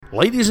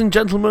Ladies and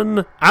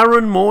gentlemen,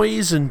 Aaron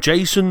Moyes and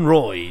Jason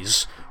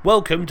Royes,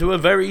 welcome to a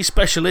very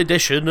special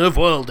edition of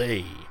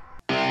Worldy.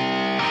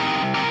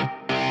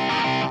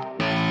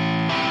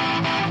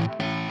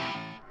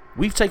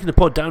 We've taken the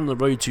pod down the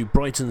road to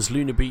Brighton's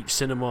Luna Beach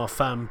Cinema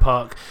Fan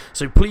Park,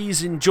 so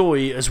please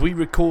enjoy as we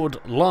record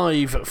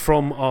live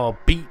from our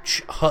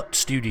beach hut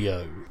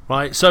studio.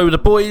 Right, so the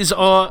boys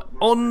are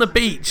on the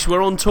beach.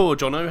 We're on tour,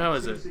 Jono. How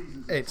is it?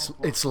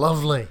 It's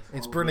lovely.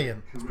 It's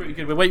brilliant. It's pretty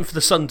good. We're waiting for the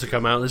sun to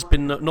come out. There's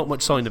been not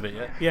much sign of it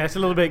yet. Yeah, it's a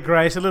little bit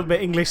grey. It's a little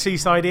bit English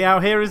seasidey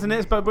out here, isn't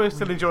it? But we're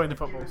still enjoying the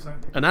football. So.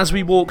 And as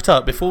we walked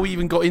up, before we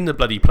even got in the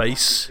bloody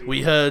place,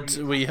 we heard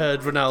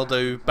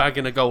Ronaldo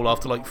bagging a goal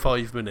after like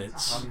 5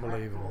 minutes.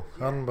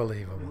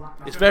 Unbelievable.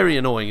 It's very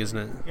annoying, isn't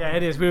it? Yeah,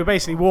 it is. We were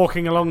basically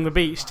walking along the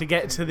beach to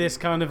get to this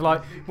kind of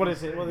like, what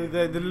is it?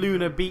 The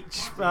Luna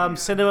Beach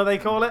cinema, they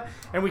call it.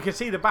 And we could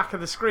see the back of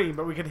the screen,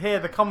 but we could hear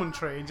the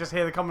commentary and just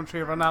hear the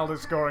commentary of Ronaldo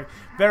scoring.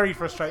 Very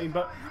frustrating,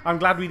 but I'm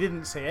glad we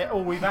didn't see it.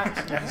 All we've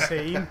actually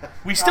seen...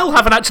 We still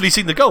haven't actually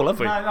seen the goal, have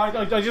we? No,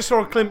 I just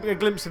saw a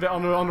glimpse of it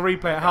on the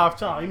replay at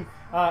half-time.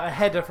 A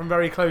header from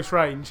very close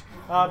range.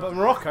 But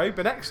Morocco,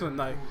 been excellent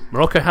though.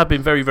 Morocco have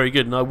been very, very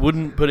good, and I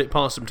wouldn't put it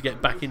past them to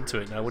get back into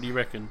it now. What do you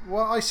reckon?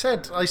 Well, I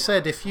said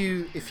if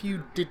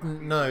you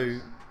didn't know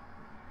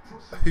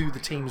who the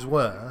teams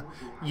were,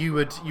 you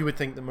would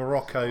think that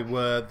Morocco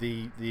were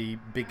the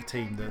big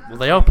team. Well,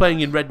 they are playing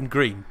in red and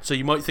green, so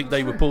you might think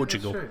they were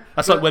Portugal.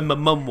 That's like when my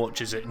mum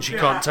watches it and she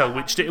can't tell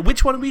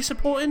which one are we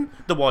supporting.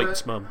 The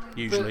Whites, mum,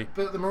 usually.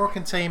 But the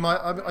Moroccan team,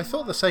 I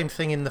thought the same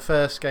thing in the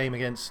first game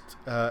against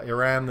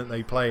Iran that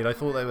they played. I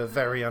thought they were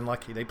very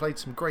unlucky. They played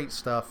some great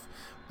stuff,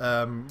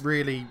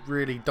 really,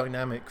 really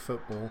dynamic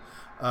football.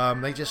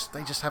 They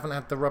just haven't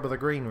had the rub of the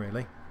green,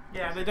 really.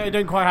 Yeah, they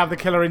don't quite have the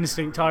killer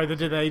instinct either,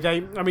 do they?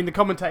 I mean, the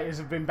commentators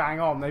have been bang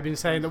on. They've been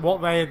saying that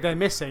what they're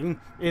missing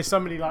is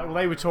somebody like, well,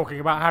 they were talking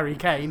about Harry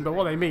Kane, but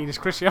what they mean is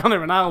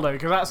Cristiano Ronaldo,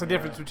 because that's the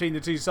difference between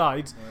the two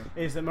sides,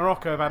 is that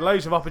Morocco have had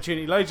loads of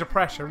opportunity, loads of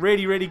pressure,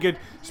 really, really good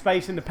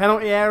space in the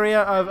penalty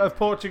area of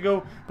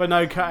Portugal, but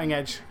no cutting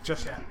edge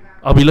just yet.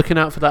 I'll be looking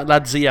out for that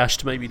lad Ziyech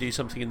to maybe do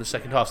something in the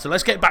second half. So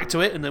let's get back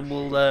to it, and then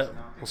we'll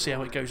see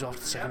how it goes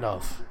after the second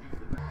half.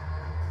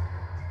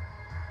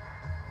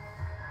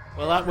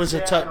 Well, that was a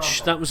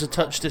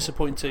touch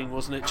disappointing,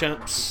 wasn't it,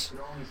 chaps?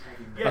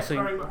 Yes,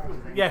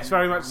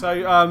 very much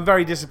so.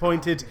 Very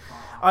disappointed.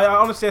 I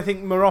honestly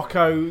think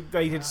Morocco,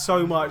 they did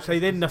so much. They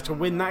did enough to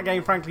win that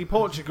game, frankly.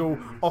 Portugal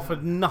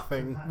offered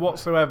nothing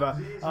whatsoever.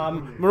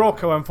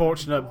 Morocco,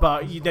 unfortunate,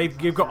 but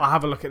you've got to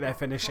have a look at their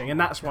finishing, and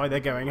that's why they're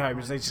going home,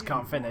 is they just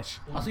can't finish.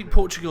 I think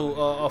Portugal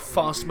are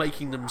fast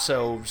making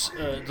themselves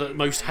the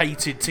most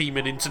hated team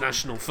in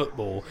international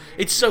football.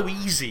 It's so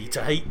easy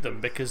to hate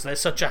them because they're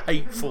such a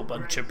hateful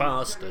bunch of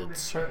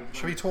bastards.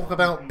 Should we talk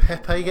about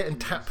Pepe getting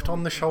tapped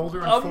on the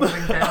shoulder and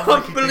falling down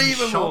like he'd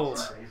been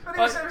shot?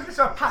 It's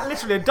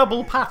literally a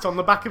double pat on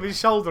the back of his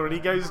shoulder and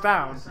he goes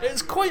down.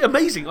 It's quite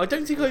amazing. I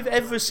don't think I've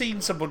ever seen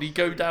somebody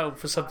go down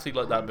for something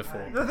like that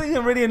before. The thing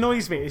that really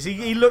annoys me is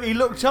he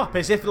looked up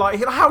as if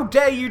like, how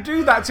dare you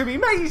do that to me,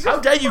 mate?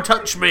 How dare you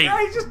touch me? Yeah,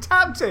 he just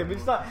tapped him.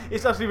 It's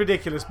absolutely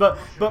ridiculous. But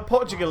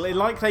Portugal,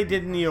 like they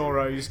did in the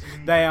Euros,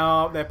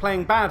 they're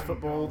playing bad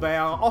football. They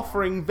are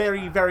offering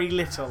very, very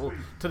little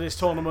to this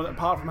tournament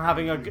apart from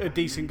having a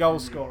decent goal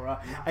scorer,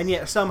 and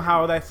yet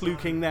somehow they're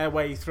fluking their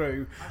way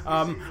through.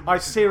 I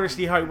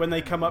seriously hope when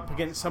they come up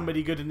against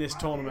somebody good in this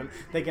tournament,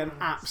 they get an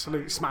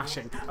absolute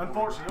smashing.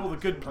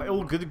 Unfortunately,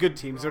 all the good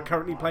teams are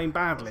currently playing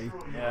badly.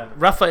 Yeah.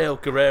 Rafael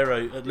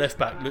Guerreiro at left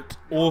back looked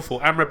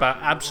awful.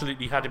 Amrabat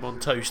absolutely had him on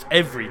toast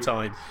every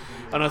time.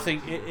 And I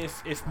think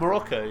if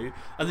Morocco,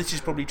 and this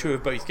is probably true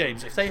of both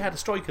games, if they had a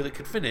striker that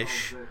could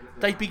finish,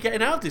 they'd be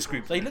getting out of this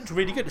group. They looked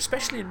really good,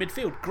 especially in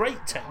midfield.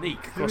 Great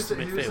technique across the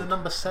midfield. Who was the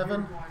number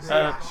 7?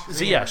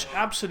 Ziyech,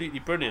 absolutely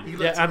brilliant.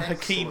 Yeah, and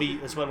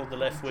Hakimi as well on the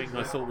left wing,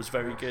 I thought was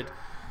very good.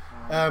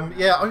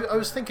 I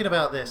was thinking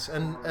about this,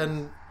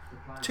 and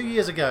 2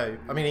 years ago,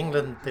 I mean,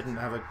 England didn't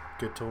have a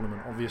good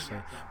tournament, obviously.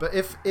 But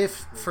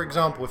if for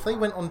example, if they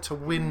went on to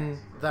win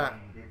that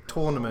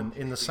tournament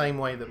in the same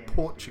way that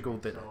Portugal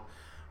did it,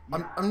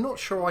 I'm not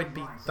sure I'd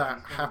be that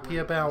happy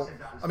about.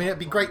 I mean, it'd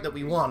be great that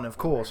we won, of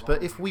course,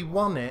 but if we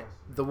won it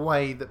the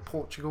way that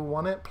Portugal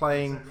won it,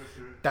 playing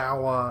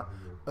dour,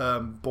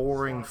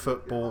 boring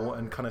football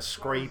and kind of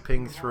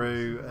scraping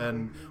through,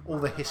 and all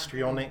the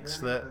histrionics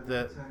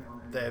that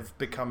they've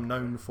become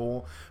known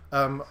for,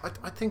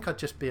 I think I'd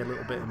just be a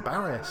little bit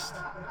embarrassed.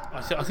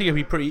 I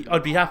think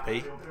I'd be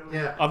happy.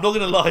 Yeah. I'm not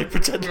going to lie,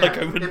 pretend like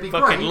I wouldn't fucking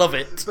great, love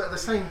it. But at the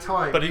same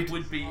time... But it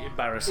would be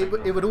embarrassing.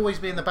 It would always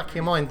be in the back of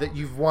your mind that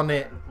you've won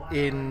it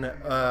in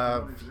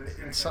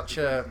such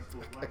a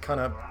kind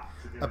of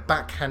a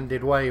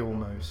backhanded way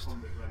almost.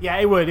 Yeah,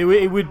 it would.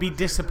 It would be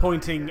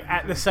disappointing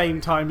at the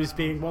same time as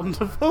being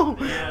wonderful.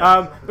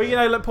 But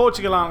look,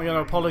 Portugal aren't going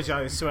to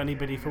apologise to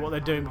anybody for what they're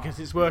doing because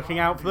it's working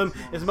out for them.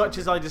 As much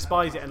as I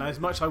despise it and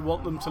as much I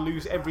want them to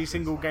lose every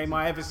single game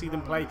I ever see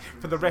them play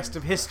for the rest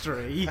of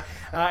history,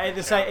 at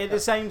the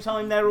same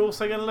time they're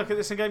also going to look at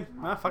this and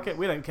go, fuck it,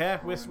 we don't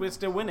care. We're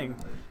still winning.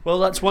 Well,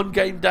 that's one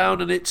game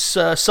down, and it's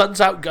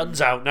sun's out,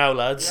 guns out now,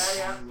 lads.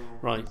 Yeah.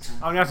 Right.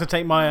 I'm going to have to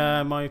take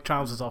my my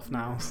trousers off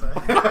now. So.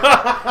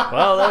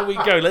 Well, there we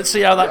go. Let's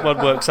see how that one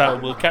works out,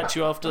 and we'll catch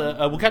you after.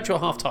 We'll catch you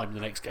at half time in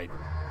the next game.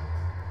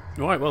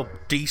 All right. Well,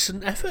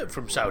 decent effort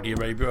from Saudi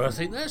Arabia. I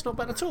think that's not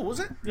bad at all, was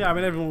it? Yeah, I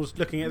mean everyone was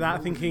looking at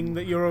that, thinking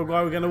that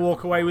Uruguay were going to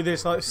walk away with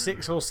this like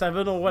 6 or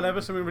 7 or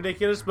whatever, something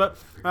ridiculous. But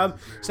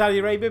Saudi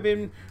Arabia have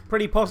been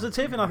pretty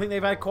positive, and I think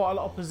they've had quite a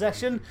lot of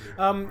possession.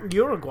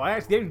 Uruguay,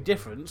 actually, the only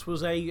difference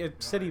was a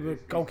silly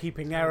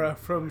goalkeeping error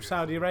from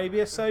Saudi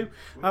Arabia, so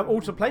all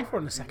to play for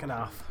in the second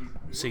half.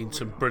 Seen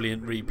some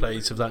brilliant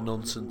replays of that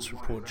nonsense from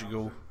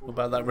Portugal. What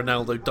about that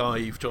Ronaldo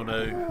dive,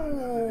 Jono?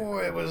 Oh,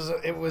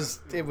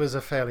 it was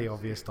a fairly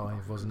obvious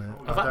dive, wasn't it?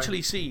 I've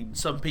actually seen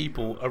some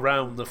people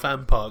around the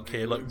fan park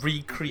here like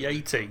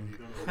recreating.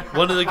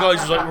 One of the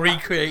guys was like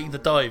recreating the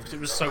dive because it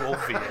was so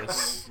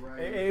obvious.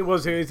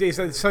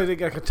 It's so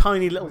like a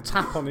tiny little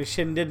tap on his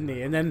shin, didn't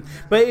he? And then,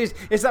 but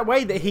it's that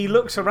way that he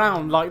looks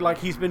around like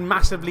he's been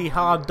massively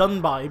hard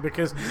done by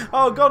because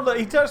oh god, look,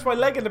 he touched my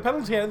leg in the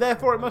penalty and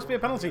therefore it must be a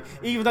penalty,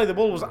 even though the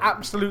ball was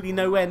absolutely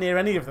nowhere near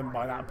any of them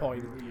by that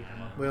point.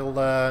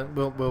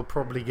 We'll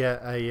probably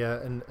get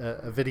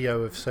a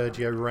video of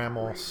Sergio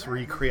Ramos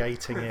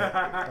recreating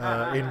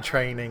it in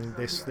training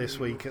this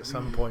week at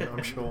some point,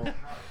 I'm sure.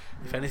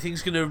 If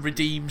anything's going to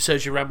redeem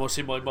Sergio Ramos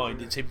in my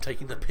mind, it's him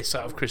taking the piss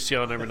out of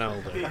Cristiano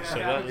Ronaldo. So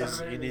that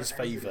is in his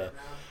favour.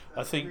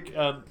 I think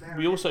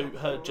we also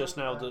heard just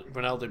now that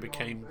Ronaldo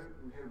became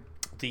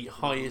the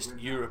highest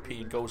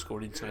European goal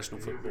scorer in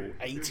international football.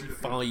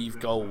 85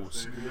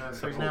 goals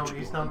for Portugal.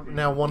 He's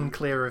now one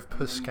clear of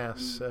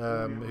Puskas,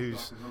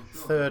 who's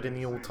third in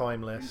the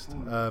all-time list.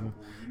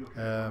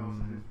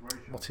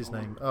 What's his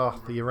name?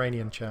 Oh, the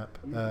Iranian chap.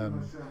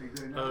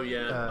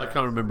 I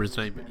can't remember his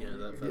name, but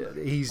that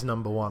he's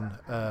number one.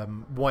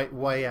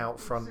 Way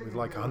out front with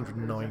like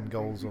 109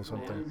 goals or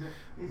something,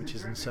 which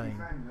is insane.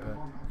 But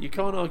you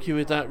can't argue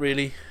with that,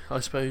 really.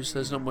 I suppose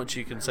there's not much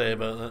you can say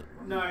about that.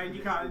 No,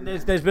 you can't.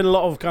 There's been a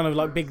lot of kind of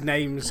like big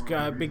name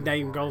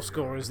goal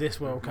scorers this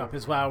World Cup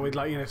as well, with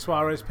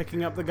Suarez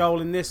picking up the goal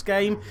in this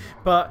game.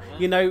 But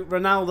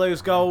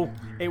Ronaldo's goal,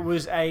 it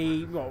was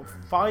a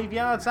 5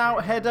 yards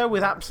out header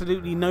with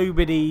absolutely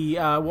nobody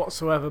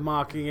whatsoever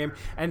marking him,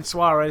 and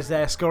Suarez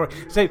there scoring.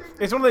 So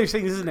it's one of those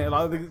things, isn't it?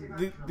 Like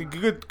the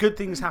good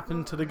things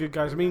happen to the good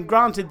guys. I mean,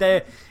 granted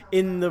they're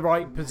in the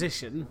right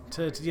position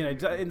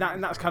and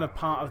that's kind of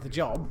part of the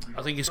job.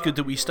 I think it's good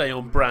that we stay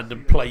on brand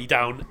and play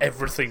down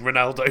everything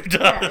Ronaldo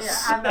does.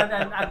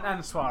 Yeah.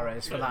 And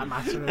Suarez for that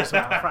matter as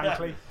well,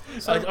 frankly.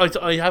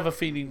 I have a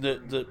feeling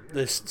that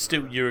there's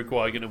still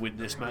Uruguay going to win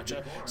this match.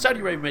 Saudi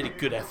Arabia made a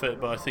good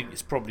effort, but I think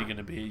it's probably going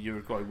to be a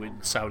Uruguay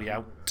win, Saudi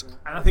out.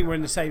 And I think we're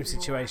in the same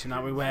situation,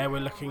 aren't we, where we're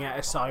looking at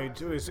a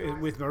side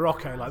with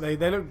Morocco. Like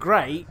they look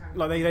great,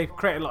 like they've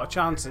created a lot of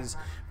chances,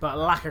 but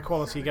lack of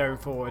quality going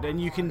forward.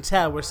 And you can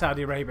tell with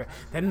Saudi Arabia,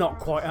 they're not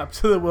quite up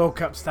to the World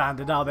Cup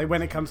standard, are they,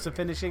 when it comes to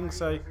finishing?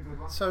 So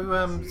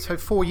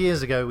 4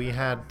 years ago we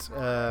had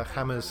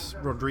James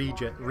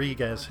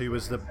Rodriguez, who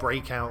was the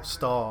breakout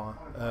star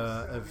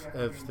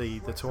of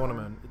the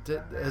tournament.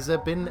 Has there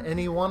been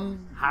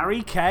anyone?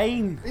 Harry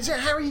Kane. Is it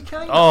Harry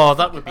Kane? Oh,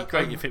 that would be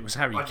great if it was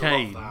Harry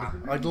Kane.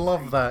 I'd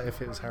love that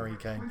if it was Harry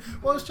Kane.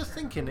 Well, I was just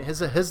thinking,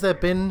 has there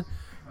been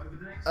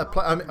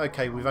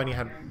okay, we've only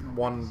had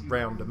one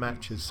round of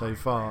matches so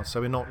far,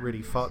 so we're not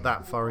really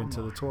that far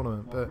into the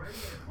tournament. But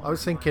I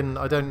was thinking,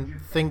 I don't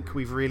think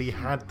we've really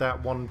had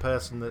that one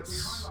person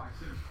that's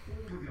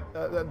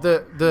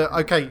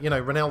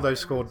Ronaldo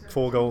scored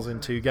 4 goals in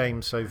 2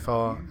 games so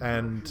far,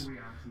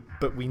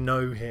 but we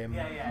know him,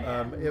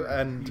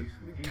 and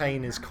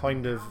Kane is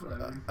kind of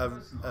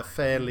a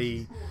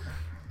fairly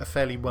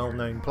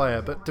well-known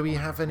player, but do we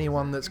have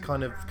anyone that's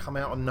kind of come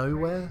out of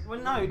nowhere? Well,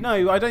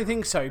 no, I don't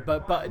think so.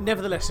 But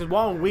nevertheless,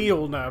 while we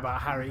all know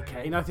about Harry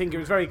Kane, I think it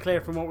was very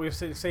clear from what we were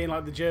seeing,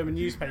 like the German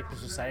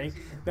newspapers were saying,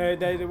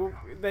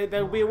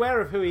 they'll be aware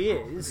of who he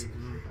is.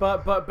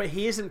 But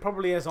he isn't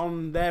probably as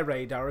on their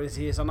radar as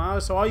he is on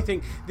ours. So I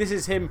think this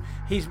is him.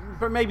 He's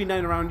maybe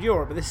known around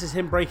Europe, but this is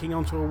him breaking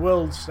onto a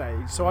world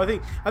stage. So I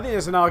think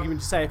there's an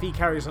argument to say if he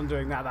carries on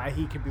doing that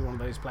he could be one of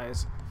those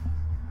players.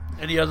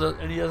 Any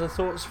other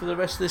thoughts for the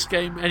rest of this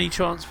game? Any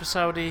chance for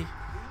Saudi?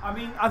 I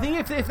mean, I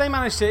think if they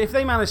manage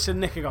to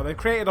nick a goal, they've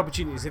created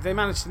opportunities. If they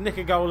manage to nick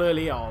a goal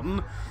early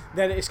on,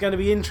 then it's going to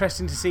be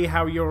interesting to see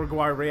how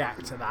Uruguay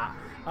react to that.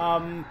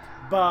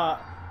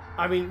 But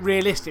I mean,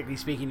 realistically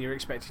speaking, you're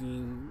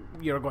expecting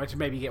Uruguay to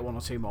maybe get 1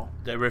 or 2 more.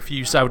 There were a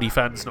few Saudi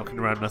fans knocking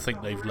around, and I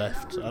think they've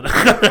left.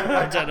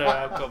 I don't know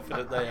how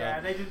confident they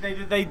are.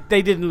 Yeah,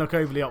 they didn't look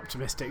overly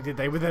optimistic, did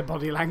they, with their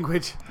body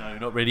language? No,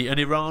 not really. And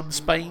Iran,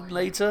 Spain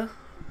later?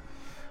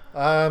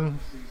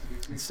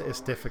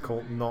 it's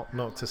difficult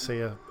not to see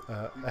a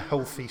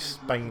healthy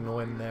Spain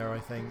win there. I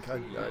think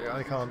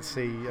I can't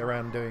see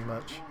Iran doing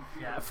much.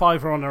 Yeah,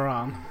 5 on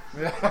Iran.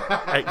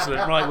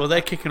 Excellent. Right, well,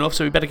 they're kicking off,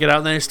 so we better get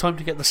out there. It's time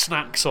to get the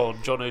snacks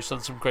on. Jono's done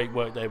some great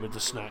work there with the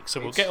snacks.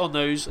 So we'll get on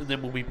those, and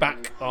then we'll be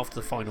back after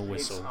the final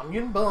whistle. It's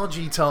onion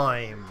bhaji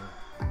time.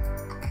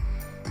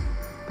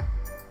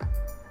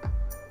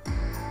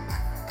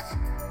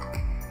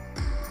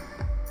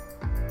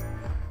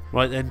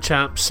 Right then,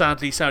 chaps.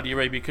 Sadly, Saudi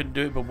Arabia couldn't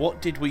do it, but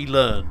what did we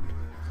learn?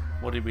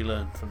 What did we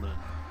learn from that?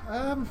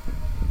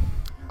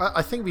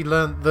 I think we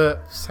learned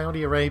that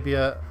Saudi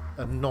Arabia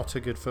are not a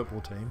good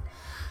football team,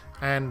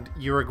 and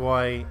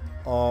Uruguay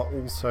are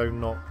also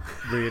not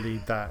really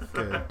that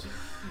good.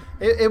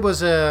 It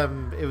was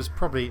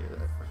probably,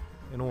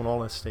 in all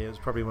honesty, it was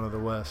probably one of the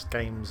worst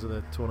games of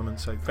the tournament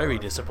so far. Very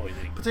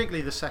disappointing.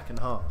 Particularly the second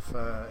half. It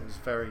was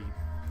very...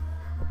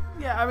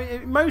 Yeah, I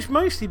mean,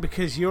 mostly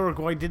because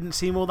Uruguay didn't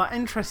seem all that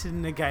interested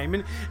in the game,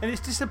 and it's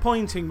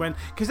disappointing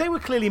because they were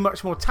clearly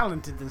much more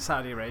talented than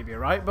Saudi Arabia,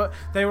 right? But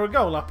they were a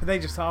goal up, and they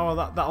just thought, oh,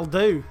 that'll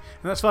do,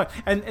 and that's fine.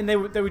 And they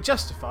were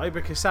justified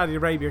because Saudi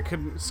Arabia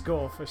couldn't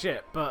score for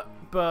shit. But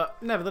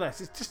nevertheless,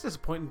 it's just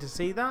disappointing to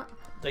see that.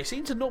 They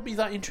seem to not be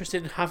that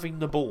interested in having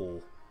the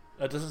ball.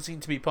 It doesn't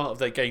seem to be part of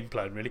their game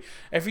plan, really.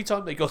 Every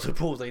time they got the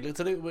ball, they looked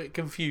a little bit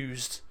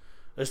confused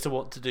as to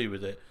what to do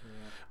with it.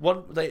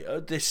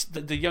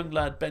 The young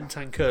lad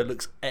Bentancur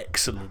looks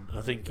excellent. I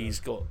think he's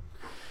got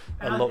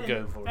a lot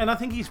going for him. And I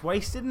think he's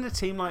wasted in a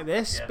team like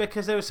this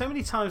because there were so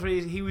many times where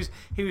he was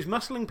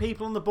muscling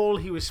people on the ball.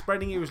 He was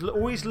spreading. He was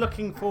always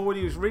looking forward.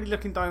 He was really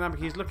looking dynamic.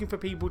 He was looking for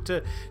people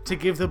to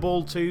give the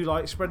ball to,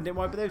 like spreading it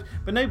wide.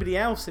 But nobody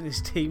else in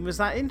his team was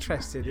that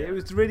interested. It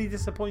was really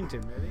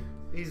disappointing, really.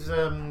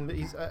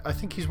 I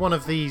think he's one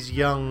of these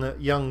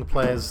young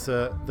players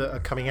that are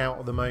coming out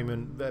at the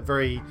moment. They're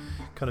very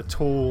kind of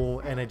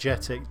tall,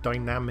 energetic,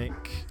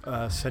 dynamic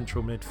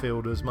central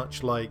midfielders,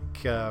 much like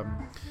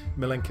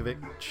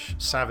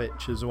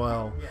Milenkovic-Savic as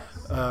well,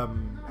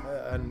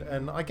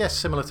 and I guess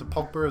similar to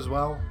Pogba as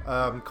well.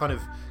 Kind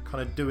of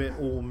do it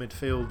all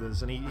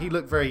midfielders, and he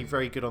looked very,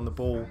 very good on the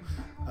ball.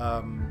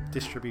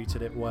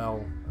 Distributed it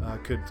well,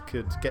 could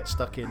get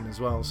stuck in as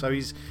well. So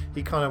he's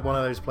kind of one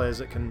of those players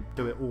that can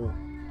do it all.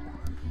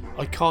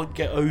 I can't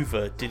get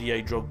over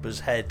Didier Drogba's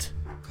head.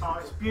 Oh,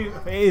 it's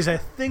beautiful. It is a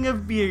thing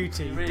of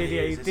beauty. It really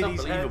is. It's Diddy's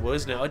unbelievable, head.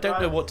 isn't it? I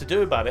don't know what to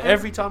do about it.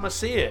 Every time I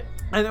see it.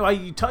 And the way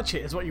you touch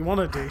it is what you want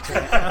to do to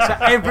it. That's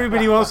what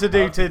everybody wants to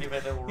do to it.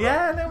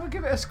 We'll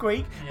give it a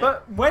squeak. Yeah.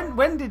 But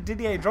when did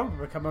Didier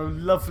Drogba become a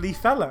lovely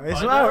fella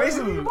as well?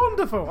 Isn't he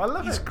wonderful? I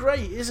love it. He's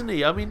great, isn't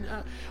he? I mean,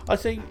 I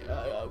think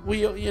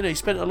we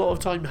spent a lot of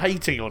time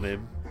hating on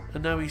him.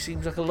 And now he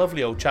seems like a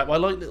lovely old chap. I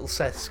like little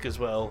Cesc as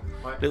well,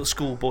 little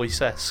schoolboy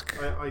Cesc.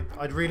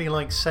 I'd really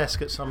like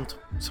Cesc at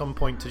some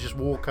point to just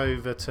walk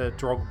over to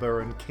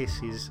Drogba and kiss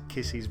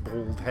his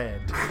bald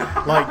head,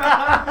 like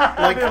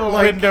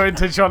window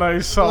into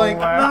Jono's soul.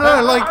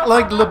 Like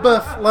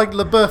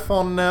LeBeuf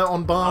on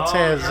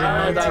Barthez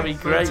in that'd be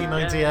great.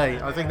 1998.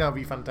 Yeah. I think that would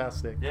be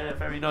fantastic. Yeah,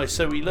 very nice.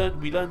 So we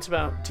learnt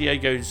about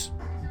Didier's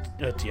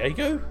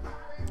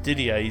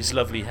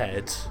lovely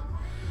head.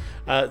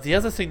 The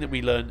other thing that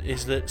we learned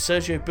is that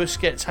Sergio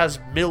Busquets has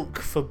milk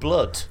for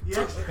blood.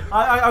 Yes.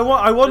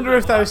 I wonder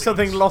if there was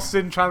something lost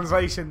in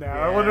translation there.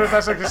 Yeah. I wonder if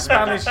that's like a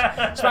Spanish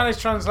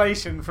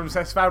translation from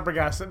Cesc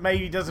Fabregas that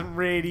maybe doesn't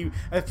really,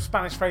 a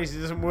Spanish phrase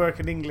that doesn't work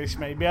in English.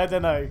 Maybe, I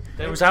don't know.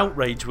 There was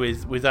outrage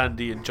with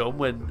Andy and John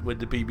when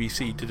the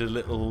BBC did a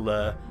little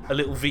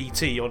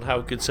VT on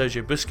how good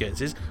Sergio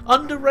Busquets is.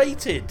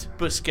 Underrated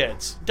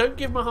Busquets. Don't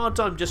give him a hard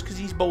time just because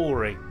he's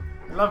boring.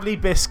 Lovely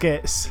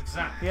biscuits.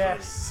 Exactly.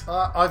 Yes.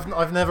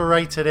 I've never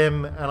rated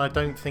him, and I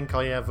don't think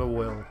I ever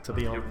will, to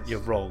be honest. You're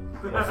wrong,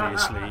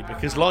 obviously,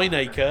 because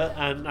Lineker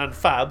and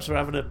Fabs are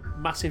having a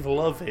massive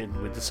love-in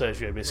with the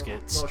Sergio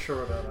Busquets. Not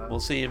sure about that. We'll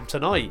see him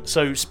tonight.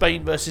 So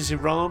Spain versus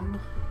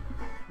Iran.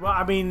 Well,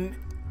 I mean,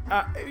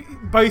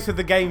 both of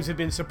the games have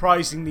been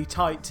surprisingly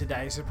tight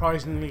today,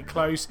 surprisingly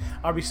close.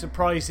 I'd be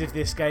surprised if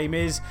this game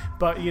is,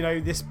 but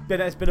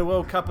it's been a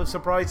World Cup of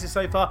surprises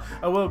so far,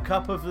 a World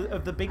Cup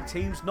of the big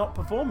teams not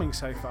performing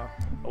so far.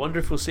 I wonder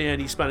if we'll see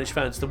any Spanish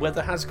fans. The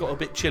weather has got a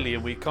bit chilly,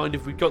 and we've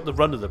got the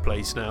run of the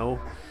place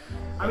now.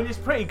 I mean, it's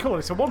pretty cool.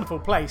 It's a wonderful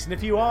place, and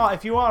if you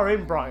are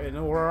in Brighton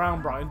or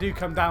around Brighton, do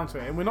come down to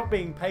it. And we're not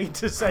being paid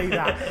to say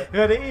that,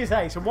 but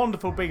it's a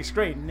wonderful big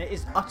screen, and it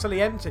is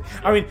utterly empty.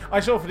 I mean,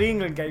 I saw for the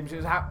England games, it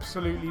was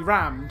absolutely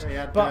rammed.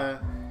 I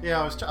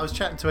was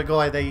chatting to a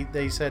guy.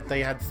 They said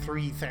they had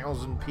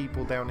 3,000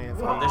 people down here.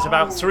 There's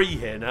about 3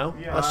 here now.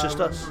 Yeah, that's just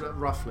us.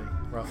 Roughly.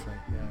 roughly.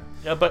 Yeah.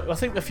 Yeah, but I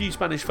think a few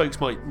Spanish folks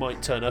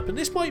might turn up, and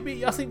this might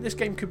be. I think this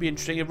game could be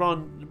interesting.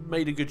 Iran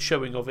made a good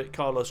showing of it.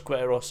 Carlos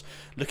Queiroz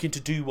looking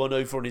to do one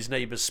over on his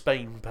neighbour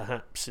Spain,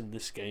 perhaps in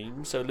this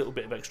game. So a little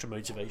bit of extra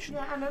motivation.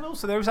 Yeah, and then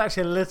also there was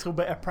actually a little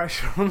bit of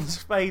pressure on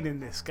Spain in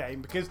this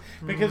game because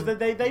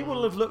they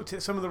will have looked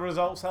at some of the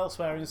results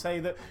elsewhere and say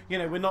that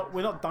we're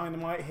not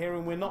dynamite here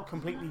and we're not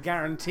completely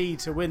guaranteed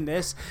to win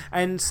this,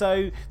 and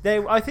so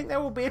I think there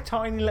will be a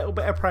tiny little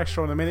bit of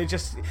pressure on them.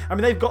 And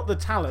they've got the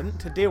talent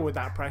to deal with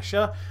that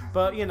pressure.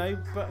 But who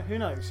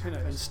knows?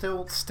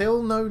 And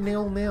still no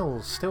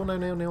nil-nils. Still no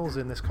nil-nils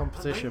in this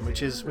competition,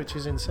 which is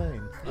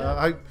insane.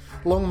 I hope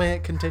long may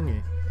it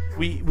continue.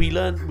 We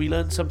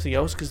learned something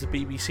else because the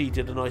BBC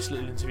did a nice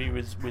little interview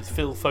with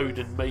Phil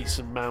Foden,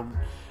 Mason Mount,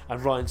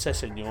 and Ryan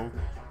Sessegnon,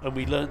 and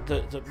we learned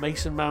that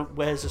Mason Mount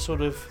wears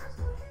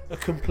a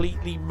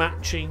completely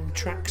matching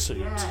tracksuit.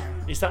 Yeah.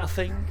 Is that a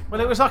thing?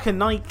 Well, it was like a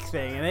Nike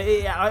thing, and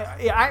it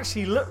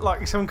actually looked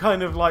like some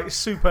kind of like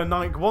super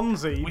Nike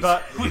onesie.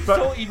 We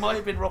thought he might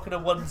have been rocking a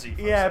onesie.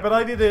 Yeah, but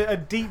I did a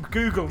deep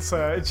Google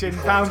search and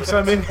found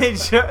some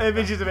images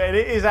of it, and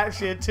it is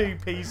actually a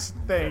two-piece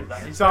thing.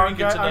 So I'm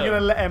going to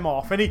let him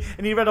off. And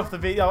he read off the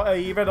video.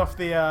 He read off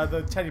the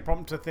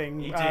teleprompter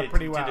thing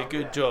pretty well.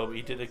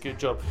 He did a good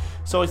job.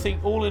 So I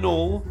think all in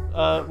all,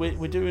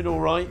 we're doing all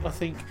right. I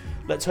think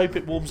let's hope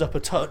it warms up a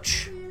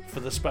touch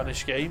for the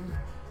Spanish game.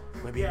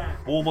 Maybe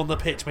warm on the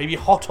pitch, maybe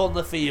hot on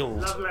the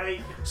field.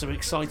 Lovely. Some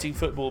exciting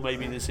football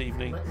maybe this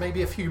evening.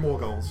 Maybe a few more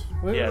goals.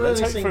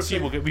 Let's hope for a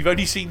few more goals. We've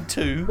only seen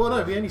 2. Well,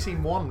 no, we only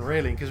seen 1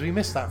 really because we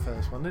missed that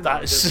first one, didn't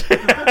we?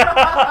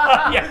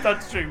 Yeah,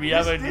 that's true. We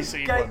have only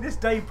seen 1. This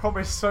day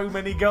promised so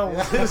many goals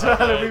as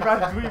well. We've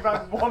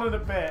had 1 and a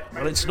bit.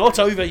 Well, it's not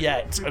over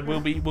yet, and we'll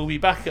be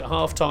back at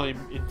half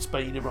time in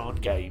Spain-Iran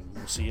game.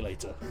 We'll see you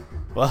later.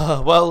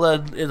 Well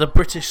then, the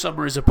British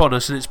summer is upon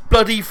us, and it's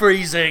bloody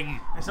freezing.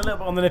 It's a little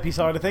bit on the nippy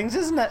side of things,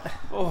 isn't it?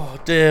 Oh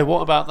dear, what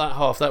about that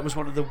half? That was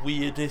one of the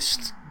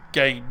weirdest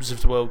games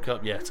of the World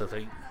Cup yet, I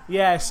think.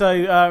 Yeah,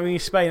 so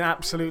Spain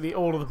absolutely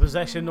all of the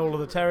possession, all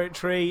of the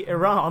territory.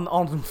 Iran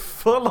on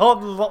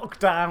full-on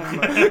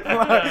lockdown.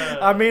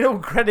 All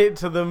credit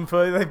to them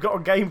for they've got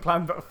a game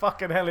plan, but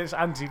fucking hell, it's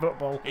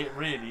anti-football. It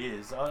really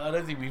is. I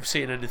don't think we've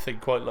seen anything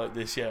quite like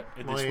this yet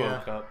in this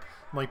World Cup.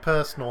 My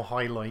personal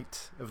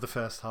highlight of the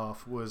first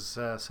half was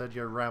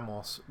Sergio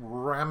Ramos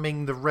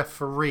ramming the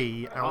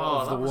referee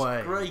out of the way.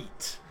 That was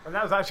great. And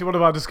that was actually one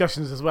of our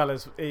discussions as well.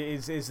 Is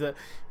that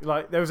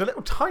there was a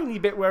little tiny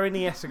bit where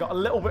Iniesta got a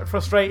little bit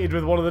frustrated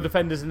with one of the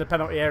defenders in the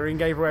penalty area and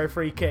gave away a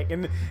free kick,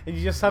 and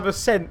you just have a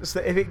sense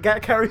that if it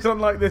carries on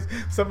like this,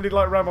 somebody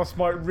like Ramos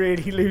might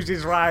really lose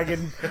his rag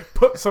and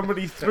put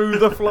somebody through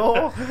the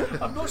floor.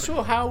 I'm not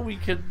sure how we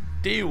can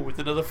deal with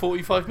another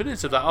 45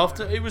 minutes of that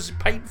after it was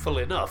painful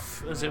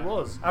enough as it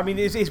was.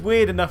 It's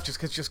weird enough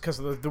just because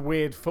of the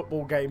weird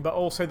football game, but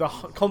also the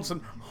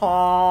constant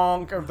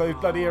honk of those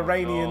bloody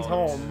Iranians'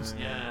 horns.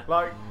 Yeah.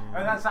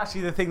 And that's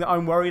actually the thing that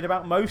I'm worried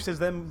about most, is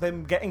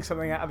them getting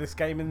something out of this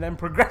game and then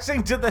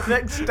progressing to the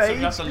next stage. So you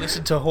have to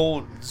listen to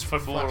horns for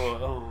more.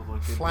 Oh my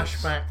goodness.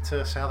 Flashback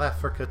to South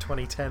Africa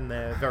 2010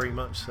 there, very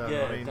much so.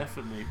 Yeah,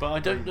 definitely. But I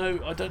don't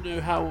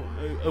know how.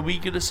 Are we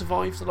going to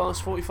survive the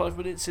last 45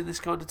 minutes in this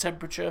kind of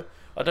temperature?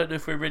 I don't know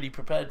if we're really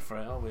prepared for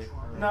it, are we?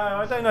 No,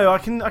 I don't know. I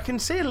can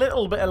see a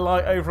little bit of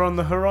light over on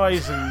the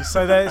horizon,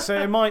 so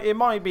it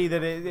might be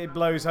that it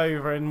blows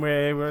over and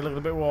we're a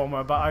little bit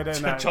warmer, but I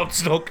don't know.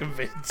 John's not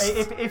convinced.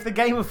 If the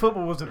game of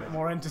football was a bit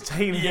more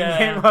entertaining,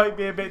 it might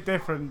be a bit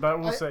different, but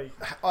we'll see.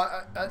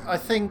 I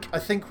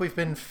think we've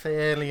been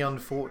fairly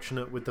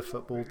unfortunate with the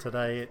football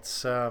today.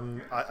 It's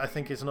I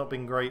think it's not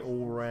been great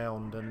all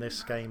round, and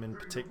this game in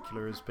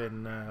particular has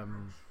been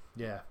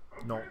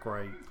not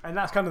great. And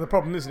that's kind of the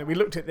problem, isn't it? We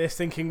looked at this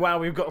thinking, wow,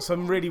 we've got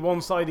some really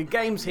one-sided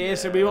games here,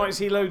 so we might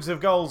see loads of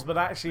goals, but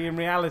actually in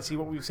reality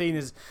what we've seen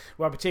is,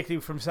 well, particularly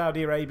from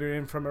Saudi Arabia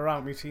and from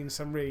Iran, we've seen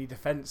some really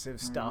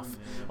defensive stuff.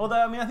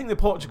 Although, I think the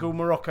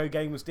Portugal-Morocco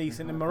game was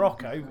decent in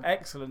Morocco.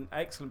 Excellent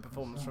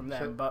performance from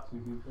them. But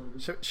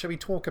shall we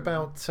talk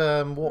about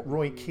what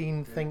Roy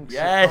Keane thinks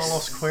of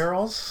Carlos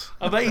Queiroz?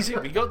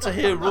 Amazing. We got to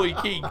hear Roy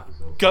Keane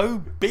go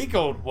big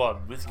on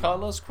one with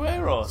Carlos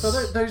Queiroz. So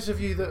those of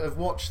you that have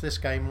watched this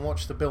game,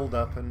 watched the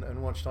build-up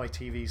and watched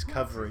ITV's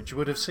coverage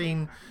would have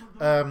seen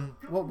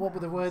what were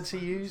the words he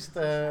used?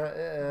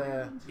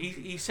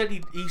 He said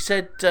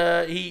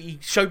he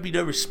showed me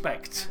no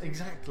respect.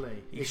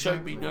 Exactly. He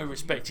showed me no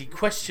respect. He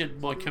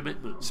questioned my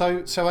commitment.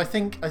 So I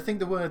think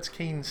the words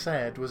Keane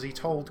said was he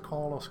told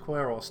Carlos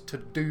Queiroz to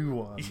do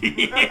one.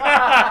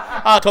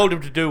 I told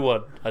him to do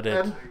one. I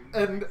did.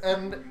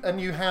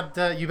 And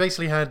you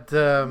basically had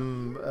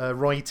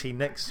Righty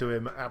next to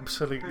him,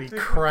 absolutely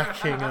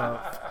cracking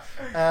up.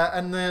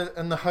 And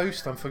the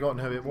host, I've forgotten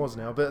who it was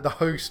now, but the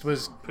host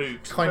was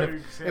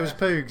Poogs. It was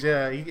Poogs,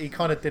 yeah. He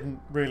kind of didn't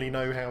really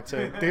know how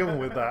to deal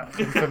with that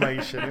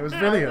information. It was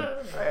brilliant.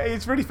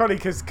 It's really funny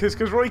because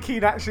Roy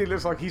Keane actually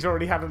looks like he's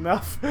already had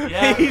enough.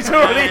 Yeah. He's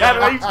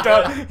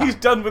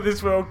done with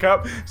this World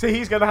Cup, so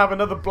he's going to have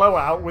another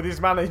blowout with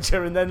his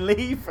manager and then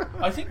leave.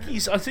 I think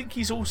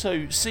he's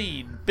also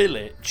seen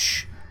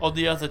Bilic on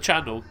the other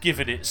channel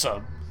giving it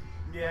some.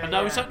 Yeah, And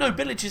now he's like, no,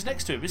 Bilic is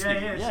next to him, isn't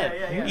he?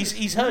 Yeah.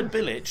 He's heard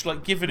Bilic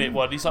like giving it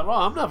one. He's like,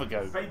 right, I'm gonna have a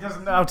go. But he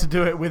doesn't know how to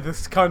do it with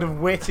this kind of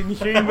wit and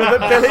humour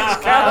that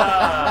Bilic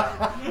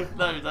can.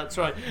 No, that's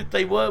right.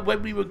 They were,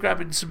 when we were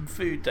grabbing some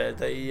food there,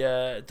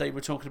 they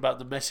were talking about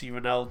the Messi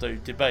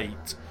Ronaldo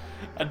debate,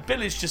 and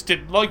Bilic just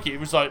didn't like it. He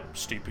was like,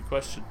 stupid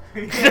question.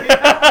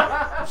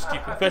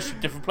 Stupid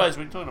question. Different players.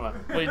 What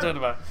are you talking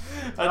about?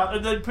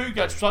 And then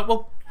Pugac was like,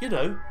 well, you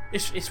know,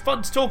 it's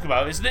fun to talk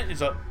about, isn't it?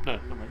 He's like, no,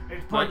 not me.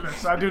 It's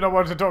pointless. I do not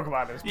want to talk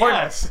about it. It's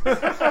pointless.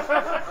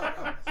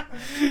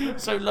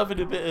 So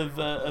loving a bit of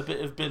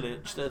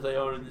Bilic. There they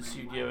are in the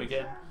studio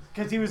again.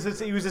 Because he was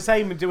the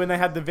same when they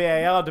had the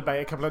VAR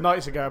debate a couple of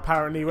nights ago,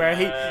 apparently, where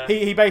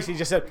he basically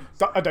just said,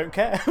 I don't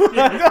care.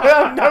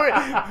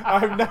 I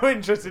have no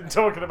interest in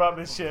talking about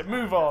this shit.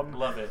 Move on.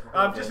 Love it.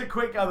 Just a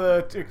quick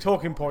other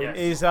talking point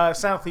is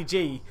Southie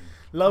G.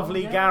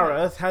 Lovely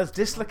Gareth has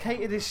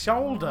dislocated his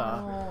shoulder,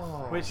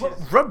 which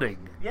is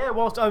running. Yeah,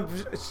 whilst I'm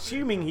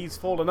assuming he's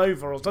fallen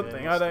over or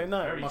something. I don't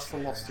know. Must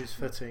have lost his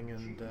footing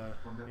and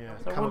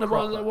I wonder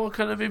what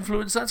kind of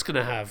influence that's going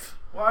to have.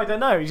 Well, I don't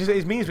know.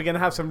 It means we're going to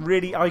have some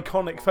really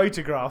iconic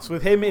photographs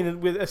with him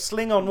with a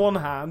sling on one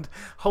hand,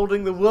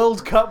 holding the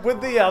World Cup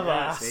with the other.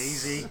 Yes.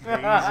 Easy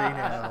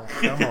now.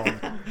 Come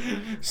on.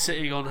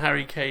 Sitting on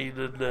Harry Kane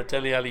and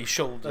Dele Alli's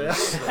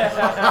shoulders.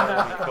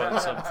 That'd be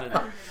quite something.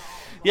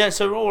 Yeah,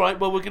 so all right.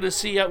 Well, we're going to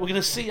see out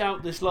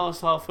this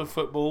last half of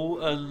football,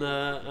 and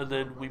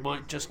then we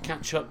might just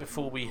catch up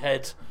before we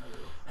head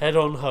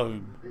on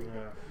home.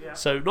 Yeah.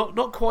 So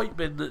not quite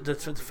been the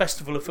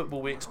festival of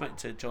football we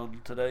expected,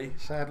 John, today.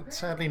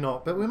 Sadly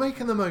not, but we're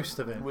making the most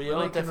of it. We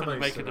are definitely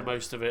making the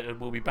most of it, and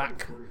we'll be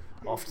back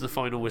after the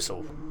final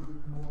whistle.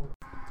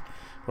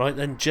 Right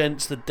then,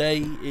 gents, the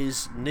day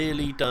is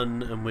nearly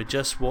done, and we're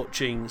just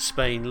watching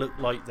Spain look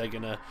like they're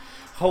going to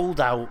hold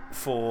out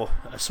for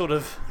a sort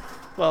of,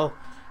 well,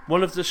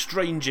 one of the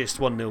strangest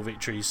 1-0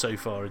 victories so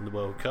far in the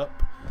World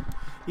Cup.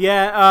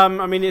 Yeah,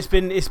 I mean it's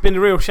been a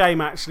real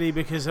shame actually,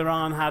 because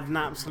Iran had an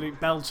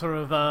absolute belter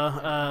of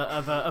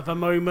a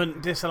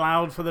moment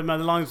disallowed for them. The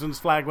linesman's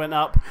flag went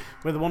up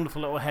with a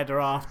wonderful little header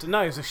after.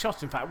 No, it was a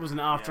shot in fact, wasn't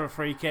it, after a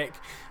free kick?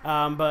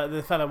 But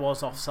the fella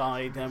was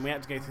offside, and we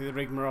had to go through the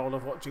rigmarole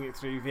of watching it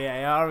through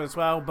VAR as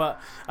well.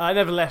 But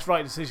nevertheless,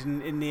 right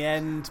decision in the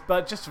end.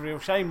 But just a real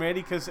shame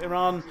really, because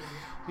Iran,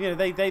 you know,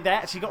 they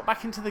actually got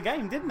back into the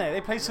game, didn't they? They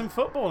played some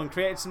football and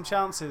created some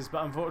chances,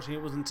 but unfortunately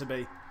it wasn't to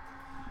be.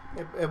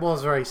 It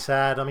was very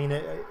sad. I mean,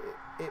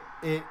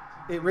 it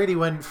really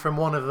went from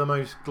one of the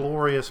most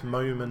glorious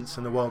moments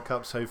in the World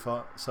Cup so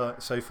far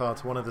to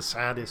one of the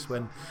saddest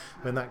when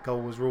that goal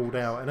was ruled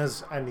out. And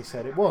as Andy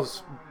said, it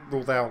was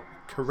ruled out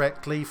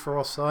correctly for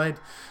offside.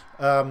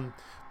 But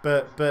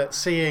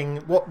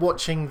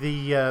watching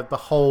the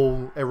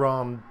whole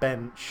Iran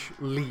bench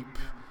leap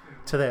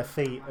to their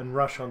feet and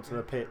rush onto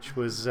the pitch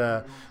was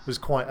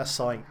quite a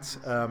sight.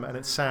 And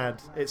it's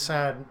sad. It's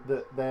sad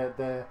that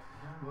they're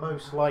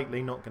most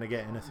likely not going to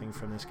get anything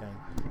from this game.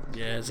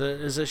 Yeah,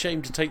 it's a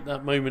shame to take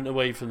that moment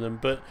away from them,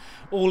 but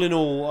all in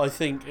all, I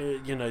think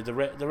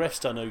the ref's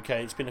done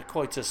okay. It's been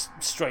quite a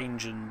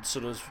strange and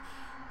sort of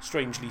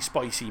strangely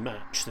spicy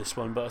match, this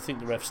one, but I think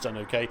the ref's done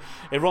okay.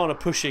 Iran are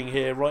pushing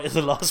here right at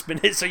the last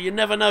minute, so you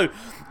never know.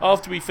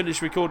 After we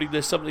finish recording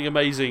this, something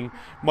amazing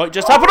might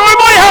just happen, or it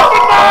might happen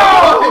now!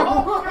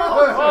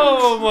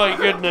 Oh my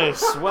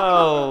goodness!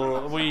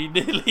 Well, we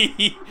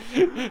nearly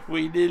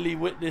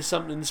witnessed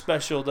something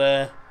special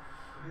there.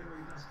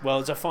 Well,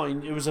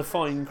 it was a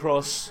fine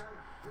cross,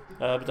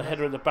 but the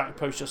header at the back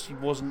post he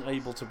wasn't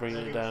able to bring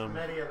it down.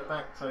 Many at the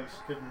back post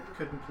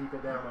couldn't keep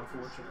it down,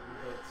 unfortunately.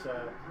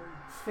 It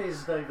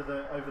fizzed over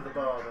the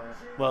bar there.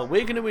 Well,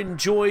 we're going to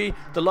enjoy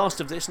the last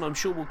of this, and I'm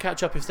sure we'll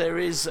catch up if there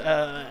is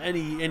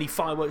any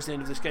fireworks at the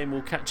end of this game.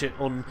 We'll catch it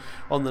on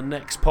the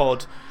next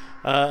pod.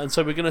 And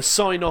so we're going to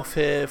sign off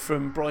here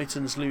from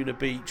Brighton's Luna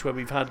Beach, where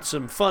we've had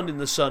some fun in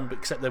the sun, but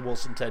except there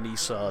wasn't any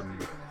sun.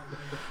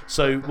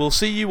 So we'll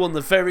see you on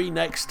the very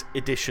next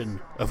edition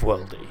of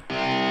Worldy.